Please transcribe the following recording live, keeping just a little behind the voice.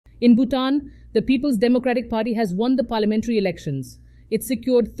In Bhutan, the People's Democratic Party has won the parliamentary elections. It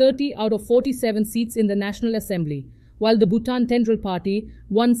secured 30 out of 47 seats in the National Assembly, while the Bhutan Tendril Party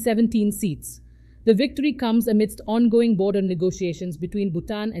won 17 seats. The victory comes amidst ongoing border negotiations between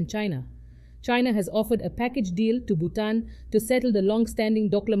Bhutan and China. China has offered a package deal to Bhutan to settle the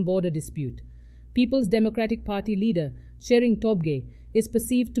long-standing Doklam border dispute. People's Democratic Party leader, Tshering Tobgay, is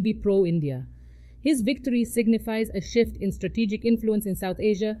perceived to be pro-India. His victory signifies a shift in strategic influence in South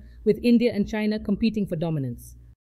Asia, with India and China competing for dominance.